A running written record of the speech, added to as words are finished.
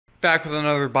Back with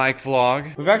another bike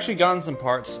vlog. We've actually gotten some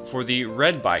parts for the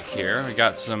red bike here. We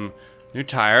got some new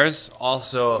tires,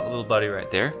 also a little buddy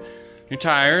right there. New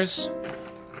tires,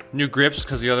 new grips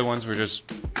because the other ones were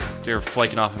they were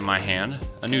flaking off in my hand.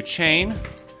 A new chain,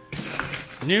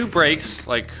 new brakes,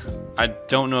 like I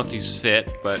don't know if these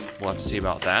fit, but we'll have to see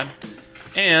about that.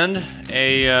 And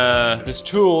this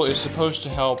tool is supposed to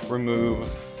help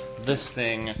remove this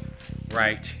thing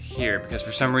right here, because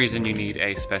for some reason you need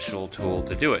a special tool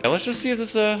to do it. Now let's just see if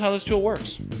this how this tool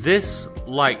works. This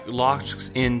like locks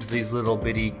into these little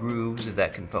bitty grooves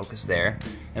that can focus there,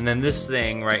 and then this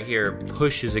thing right here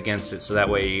pushes against it, so that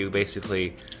way you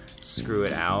basically screw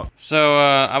it out. So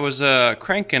I was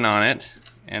cranking on it,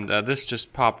 and this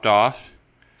just popped off.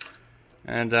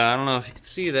 And I don't know if you can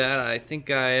see that. I think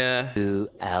 2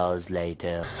 hours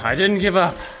later. I didn't give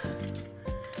up.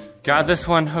 Got this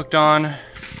one hooked on.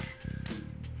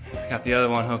 Got the other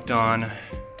one hooked on. I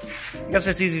guess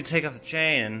it's easy to take off the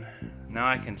chain, and now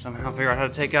I can somehow figure out how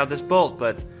to take out this bolt,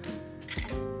 but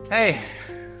hey,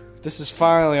 this is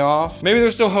finally off. Maybe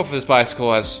there's still hope for this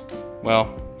bicycle, as,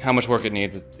 well, how much work it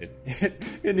needs.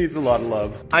 It needs a lot of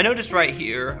love. I noticed right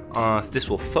here, if this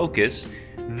will focus,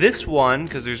 this one,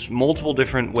 because there's multiple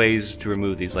different ways to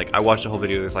remove these. Like, I watched the whole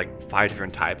video, there's like 5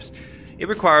 different types. It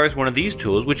requires one of these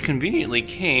tools, which conveniently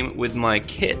came with my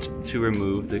kit to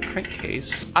remove the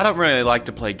crankcase. I don't really like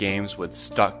to play games with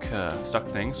stuck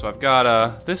things, so I've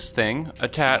got this thing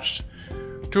attached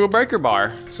to a breaker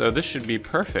bar. So this should be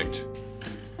perfect.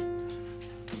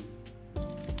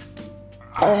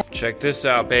 Check this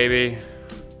out, baby.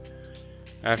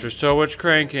 After so much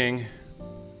cranking,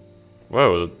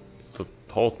 whoa, the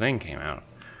whole thing came out.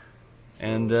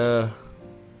 And I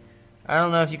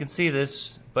don't know if you can see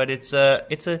this, but it's a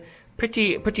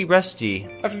pretty rusty.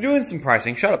 After doing some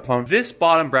pricing, shut up phone. This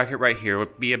bottom bracket right here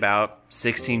would be about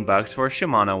 16 bucks for a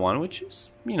Shimano one, which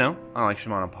is, you know, I like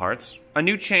Shimano parts. A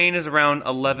new chain is around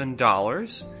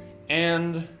 $11,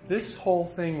 and this whole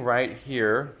thing right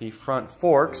here, the front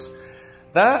forks,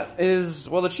 that is,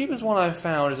 well, the cheapest one I've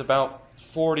found is about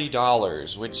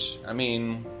 $40, which, I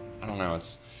mean, I don't know,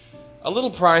 it's a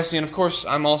little pricey, and of course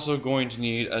I'm also going to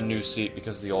need a new seat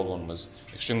because the old one was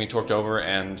extremely torqued over,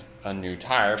 and a new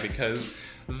tire, because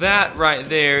that right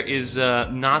there is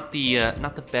not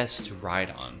the best to ride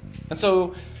on. And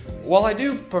so, while I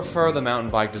do prefer the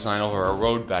mountain bike design over a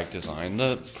road bike design,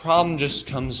 the problem just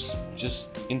comes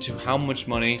into how much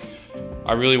money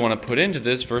I really want to put into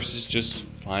this versus just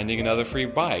finding another free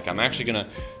bike. I'm actually gonna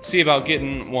see about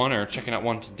getting one or checking out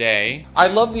one today. I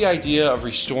love the idea of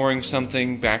restoring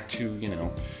something back to, you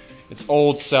know, its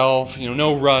old self, you know,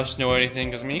 no rust, no anything,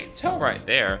 because I mean, you can tell right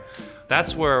there,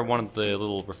 that's where one of the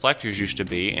little reflectors used to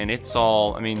be, and it's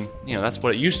all, I mean, you know, that's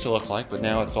what it used to look like, but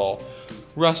now it's all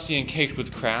rusty and caked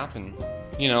with crap. And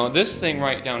you know, this thing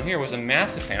right down here was a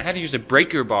massive pain. I had to use a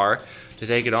breaker bar to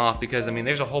take it off because, I mean,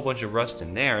 there's a whole bunch of rust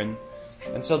in there, and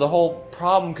so the whole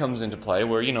problem comes into play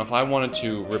where, you know, if I wanted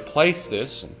to replace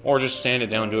this or just sand it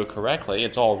down and do it correctly,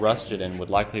 it's all rusted and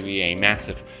would likely be a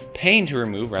massive pain to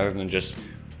remove rather than just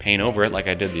paint over it like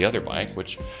I did the other bike,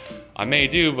 which I may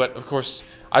do, but of course,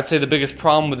 I'd say the biggest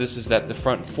problem with this is that the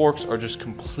front forks are just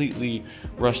completely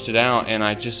rusted out, and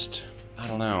I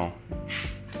don't know.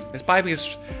 This bike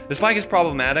is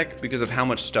problematic because of how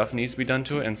much stuff needs to be done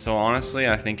to it, and so honestly,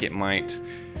 I think it might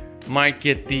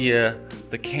get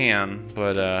the can,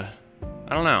 but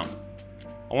I don't know.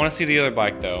 I want to see the other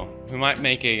bike though. We might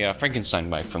make a Frankenstein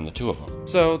bike from the two of them.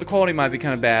 So the quality might be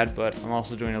kind of bad, but I'm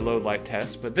also doing a load light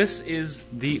test. But this is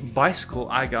the bicycle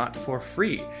I got for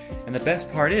free. And the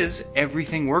best part is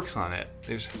everything works on it.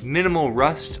 There's minimal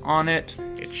rust on it.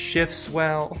 It shifts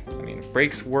well. I mean,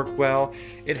 brakes work well.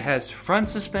 It has front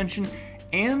suspension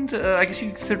and I guess you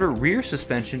could consider rear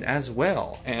suspension as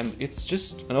well. And it's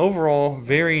just an overall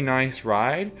very nice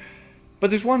ride. But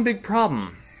there's one big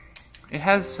problem. It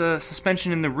has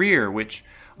suspension in the rear, which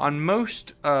on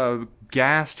most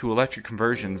gas to electric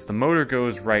conversions, the motor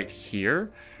goes right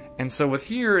here. And so with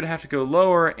here, it'd have to go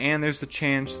lower, and there's a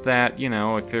chance that, you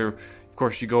know, if there, of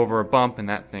course, you go over a bump and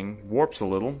that thing warps a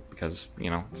little, because, you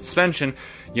know, suspension,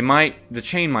 the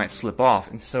chain might slip off.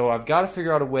 And so I've got to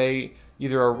figure out a way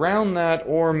either around that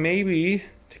or maybe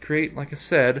to create, like I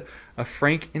said, a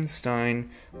Frankenstein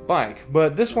bike.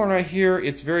 But this one right here,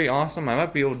 it's very awesome. I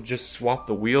might be able to just swap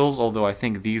the wheels, although I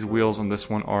think these wheels on this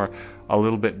one are a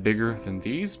little bit bigger than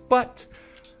these, but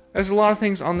there's a lot of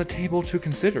things on the table to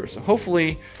consider. So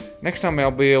hopefully next time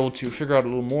I'll be able to figure out a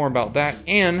little more about that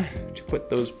and to put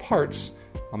those parts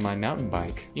on my mountain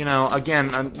bike. You know,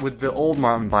 again, with the old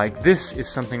mountain bike, this is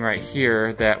something right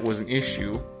here that was an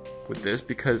issue with this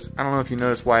because I don't know if you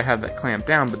noticed why I had that clamped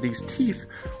down, but these teeth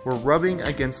were rubbing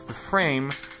against the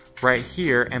frame right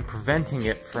here and preventing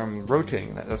it from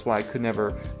rotating. That's why I could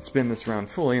never spin this around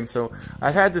fully. And so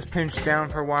I've had this pinched down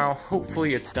for a while.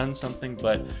 Hopefully it's done something,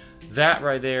 but that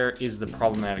right there is the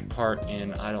problematic part,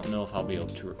 and I don't know if I'll be able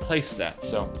to replace that.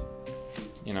 So,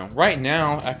 you know, right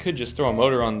now I could just throw a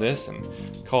motor on this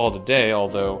and call it a day,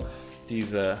 although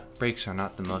these brakes are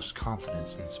not the most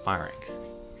confidence-inspiring.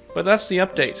 But that's the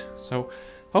update. So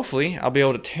hopefully I'll be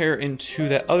able to tear into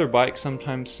that other bike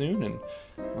sometime soon and,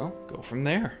 well, go from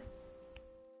there.